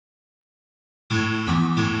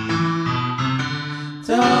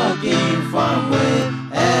Talking Fun with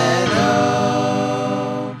Edo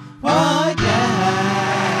podcast.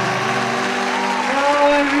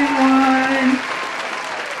 Hello everyone,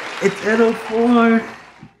 it's Edo IV,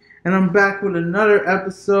 and I'm back with another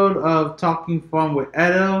episode of Talking Fun with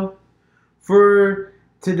Edo. For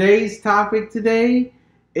today's topic today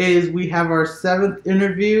is we have our 7th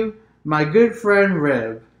interview, my good friend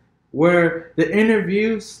Reb, where the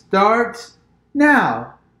interview starts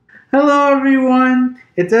now. Hello everyone,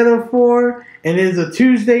 it's Edo IV, and it is a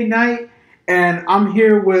Tuesday night, and I'm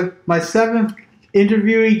here with my 7th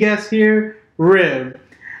interviewee guest here, Rib.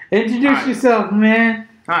 Introduce yourself, man.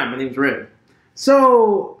 Hi, my name's Rib.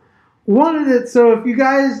 So if you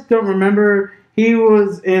guys don't remember, he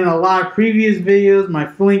was in a lot of previous videos, my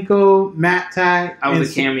FINKL, MATTACK. I was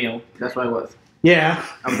a cameo. That's what I was. Yeah.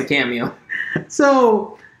 I was a cameo.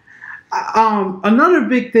 So, another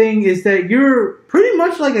big thing is that you're pretty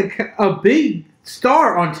much like a big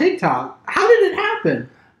star on TikTok. How did it happen?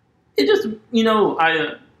 It just,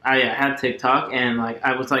 I had TikTok, and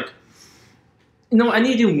I was like, I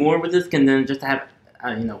need to do more with this than just to have,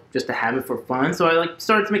 just to have it for fun. So I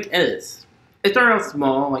started to make edits. It started out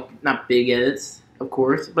small, not big edits, of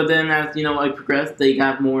course. But then as I progressed, they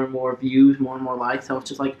got more and more views, more and more likes. So I was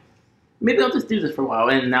just like, maybe I'll just do this for a while.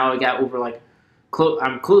 And now I got over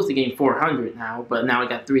I'm close to getting 400 now, but now I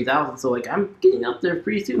got 3,000. So I'm getting up there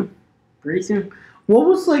pretty soon. Pretty soon. What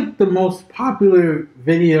was the most popular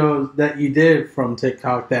videos that you did from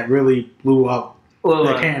TikTok that really blew up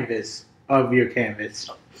the canvas of your canvas?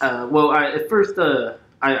 At first,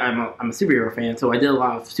 I'm a superhero fan, so I did a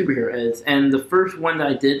lot of superhero edits. And the first one that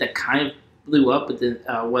I did that kind of blew up, was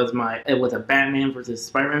a Batman versus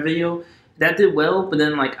Spider-Man video. That did well, but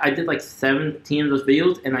then I did 17 of those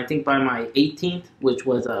videos, and I think by my 18th, which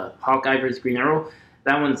was Hawkeye versus Green Arrow,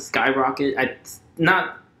 that one skyrocketed. It's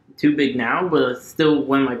not too big now, but it's still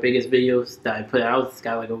one of my biggest videos that I put out. It's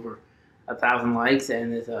got over 1,000 likes,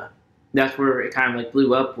 and that's where it kind of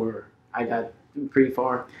blew up, where I got pretty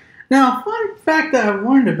far. Now, a fun fact that I've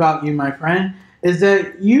learned about you, my friend, is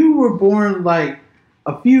that you were born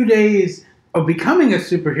a few days of becoming a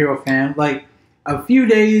superhero fan, a few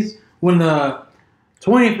days when the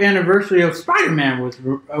 20th anniversary of Spider-Man was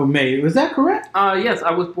made. Was that correct? Yes,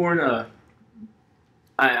 I was born,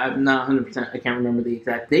 I'm not 100%, I can't remember the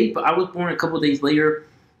exact date, but I was born a couple of days later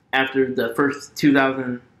after the first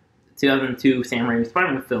 2002 Sam Raimi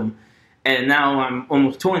Spider-Man film. And now I'm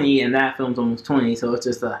almost 20, and that film's almost 20, so it's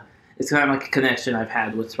just it's kind of like a connection I've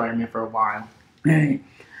had with Spider-Man for a while. Hey.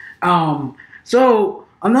 So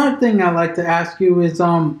another thing I'd like to ask you is,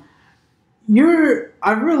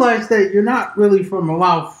 I realized that you're not really from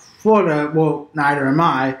Florida. Well, neither am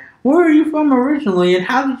I. Where are you from originally, and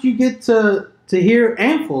how did you get to here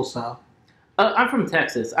and Full South? I'm from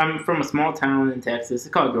Texas. I'm from a small town in Texas.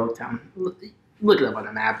 It's called Yorktown. Look it up on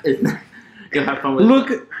the map. You'll have fun with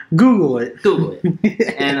it. Google it. Google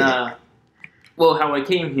it. And, how I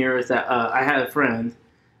came here is that I had a friend,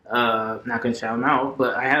 not going to shout him out,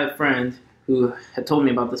 but I had a friend who had told me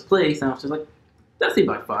about this place, and I was just like, that seems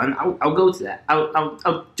like fun. I'll go to that.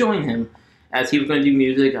 I'll join him. As he was going to do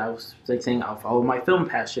music, I was saying I'll follow my film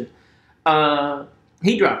passion.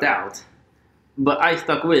 He dropped out, but I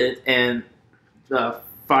stuck with it, and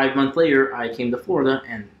 5 months later, I came to Florida,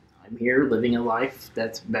 and I'm here living a life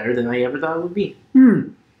that's better than I ever thought it would be.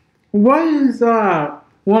 What is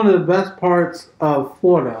one of the best parts of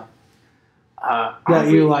Florida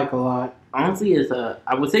that you like a lot? Honestly,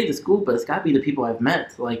 I would say the school, but it's got to be the people I've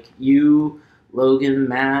met, like you, Logan,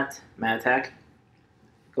 MATTACK.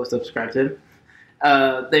 Go subscribe to him.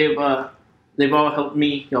 They've all helped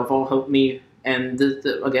me. Y'all have all helped me, and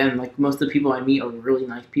again, most of the people I meet are really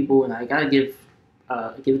nice people, and I gotta give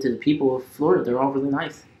it to the people of Florida. They're all really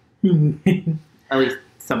nice. At least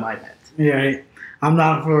some I met. Yeah, I'm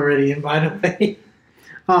not Floridian, by the way.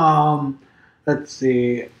 Let's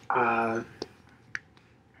see.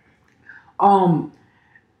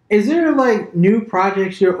 Is there new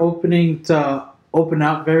projects you're opening to open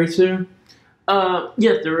up very soon?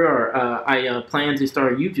 Yes, there are. I plan to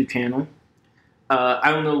start a YouTube channel.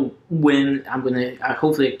 I don't know when I'm gonna.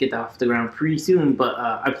 Hopefully, get that off the ground pretty soon. But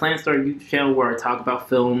I plan to start a YouTube channel where I talk about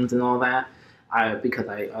films and all that. Because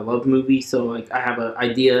I love movies, so I have an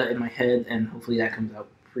idea in my head, and hopefully that comes out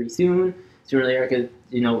pretty soon. Sooner or later, I could,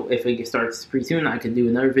 if it starts pretty soon, I could do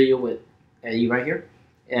another video with you right here,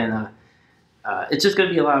 and it's just gonna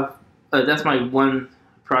be a lot of. That's my one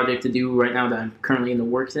project to do right now that I'm currently in the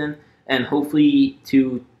works in, and hopefully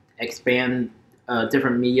to expand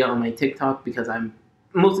different media on my TikTok, because I'm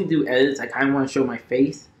mostly do edits. I kind of want to show my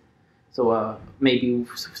face, so maybe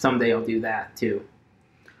someday I'll do that too.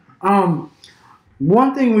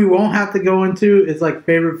 One thing we won't have to go into is like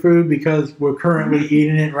favorite food because we're currently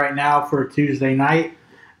eating it right now for Tuesday night.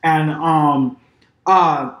 And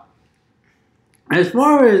uh as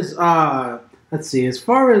far as let's see, as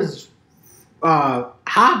far as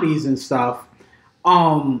hobbies and stuff,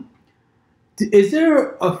 um is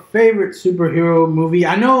there a favorite superhero movie?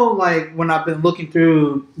 I know, like, when I've been looking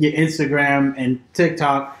through your Instagram and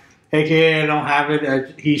TikTok, aka I don't have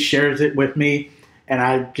it, he shares it with me, and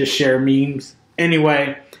I just share memes.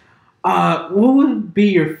 Anyway, what would be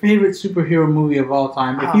your favorite superhero movie of all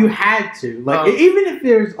time if you had to? Like, even if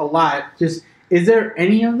there's a lot, just is there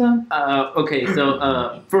any of them? Okay,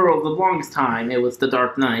 so for the longest time, it was The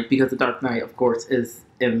Dark Knight, because The Dark Knight, of course, is,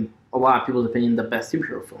 in a lot of people's opinion, the best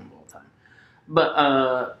superhero film of all time.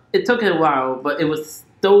 But it took a while, but it was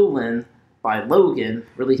stolen by Logan,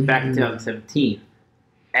 released back in 2017.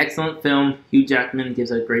 Excellent film. Hugh Jackman gives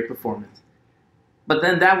a great performance. But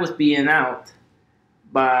then that was being out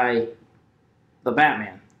by the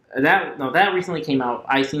Batman. That recently came out.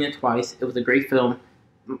 I seen it twice. It was a great film.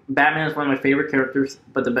 Batman is one of my favorite characters,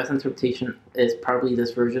 but the best interpretation is probably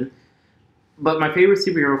this version. But my favorite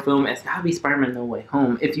superhero film has got to be Spider-Man: No Way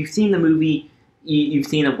Home. If you've seen the movie, you've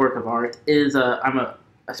seen a work of art.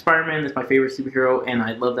 Spider-Man is my favorite superhero, and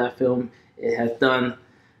I love that film. It has done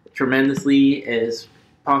tremendously. It is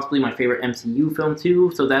possibly my favorite MCU film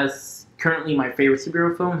too. So that's currently my favorite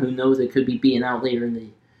superhero film. Who knows? It could be being out later in the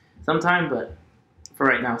sometime, but for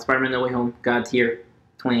right now, Spider-Man: No Way Home, God tier,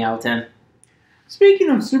 20 out of 10. Speaking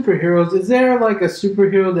of superheroes, is there like a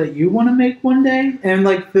superhero that you want to make one day and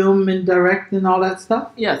like film and direct and all that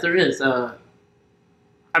stuff? Yes, there is. There's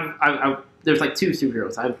like two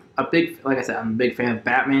superheroes. Like I said, I'm a big fan of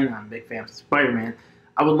Batman. And I'm a big fan of Spider-Man.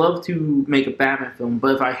 I would love to make a Batman film,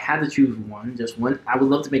 but if I had to choose just one, I would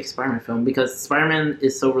love to make a Spider-Man film because Spider-Man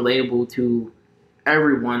is so relatable to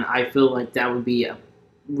everyone. I feel like that would be a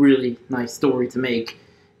really nice story to make.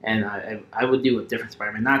 And I would do a different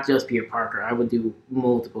Spider-Man, not just Peter Parker. I would do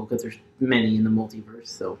multiple because there's many in the multiverse.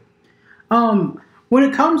 So, when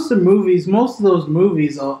it comes to movies, most of those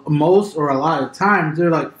movies, most or a lot of times, they're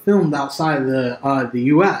like filmed outside of the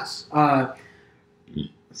U.S.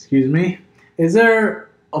 Excuse me. Is there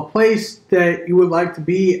a place that you would like to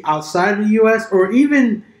be outside of the U.S., or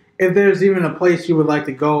even if there's even a place you would like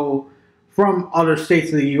to go from other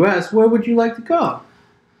states of the U.S., where would you like to go?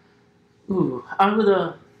 Ooh, I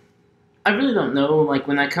really don't know. Like,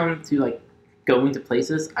 when I come to, like, going to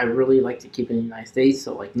places, I really like to keep in the United States.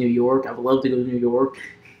 So, like, New York, I would love to go to New York.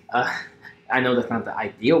 I know that's not the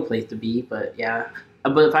ideal place to be, but yeah.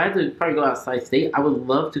 But if I had to probably go outside state, I would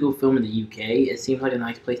love to go film in the UK. It seems like a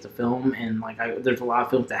nice place to film, and, like, there's a lot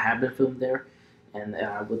of films that have been filmed there, and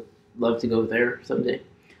I would love to go there someday.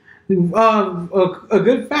 A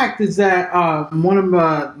good fact is that one of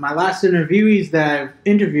my last interviewees that I've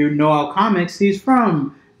interviewed, NOEL Comics, he's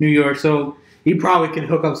from New York, so he probably can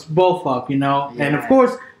hook us both up, you know. Yeah. And of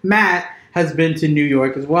course, Matt has been to New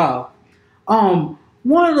York as well.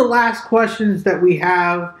 One of the last questions that we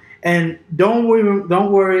have, and don't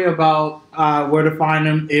worry about where to find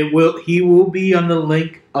him. He will be on the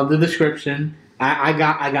link of the description. I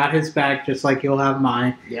got his back just like he'll have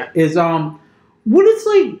mine. Yeah. Is what is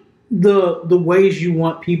like the ways you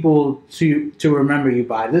want people to remember you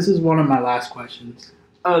by? This is one of my last questions.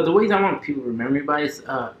 The ways I want people to remember me by is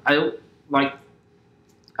I don't like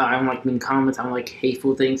mean comments. I don't like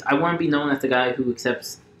hateful things. I want to be known as the guy who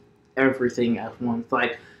accepts everything at once.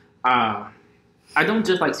 Like, I don't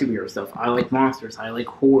just like superhero stuff. I like monsters. I like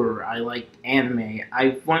horror. I like anime.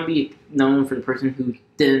 I want to be known for the person who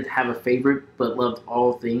didn't have a favorite but loved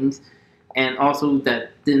all things, and also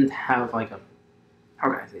that didn't have like a,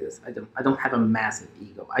 how can I say this? I don't have a massive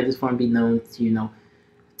ego. I just want to be known to,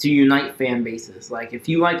 to unite fan bases. Like, if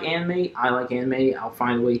you like anime, I like anime. I'll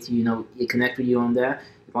find a way to, connect with you on that.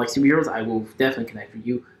 If you like superheroes, I will definitely connect with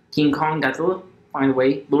you. King Kong, Godzilla, find a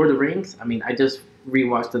way. Lord of the Rings, I mean, I just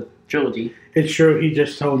rewatched the trilogy. It's true, he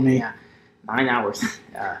just told me. Yeah, 9 hours.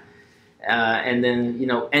 And then,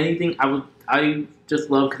 anything, I just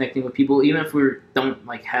love connecting with people. Even if we don't,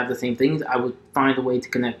 like, have the same things, I would find a way to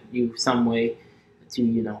connect you some way to,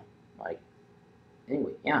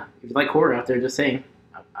 anyway, yeah. If you like horror out there, just saying.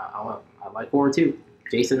 I like horror too.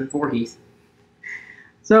 Jason Voorhees.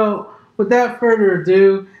 So, without further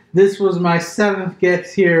ado, this was my 7th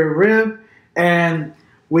guest here, Rib, and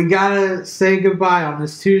we gotta say goodbye on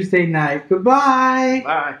this Tuesday night. Goodbye!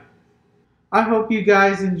 Bye! I hope you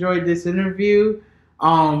guys enjoyed this interview.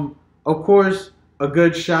 Of course, a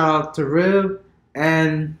good shout out to Rib,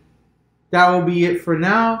 and that will be it for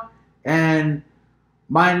now. And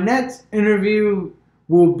my next interview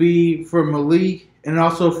will be for Malik, and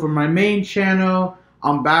also for my main channel,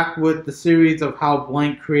 I'm back with the series of how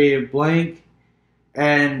Blank created Blank.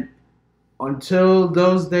 And until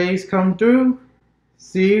those days come through,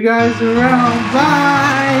 see you guys around.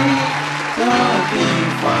 Bye! Talking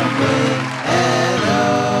Fun with Edo.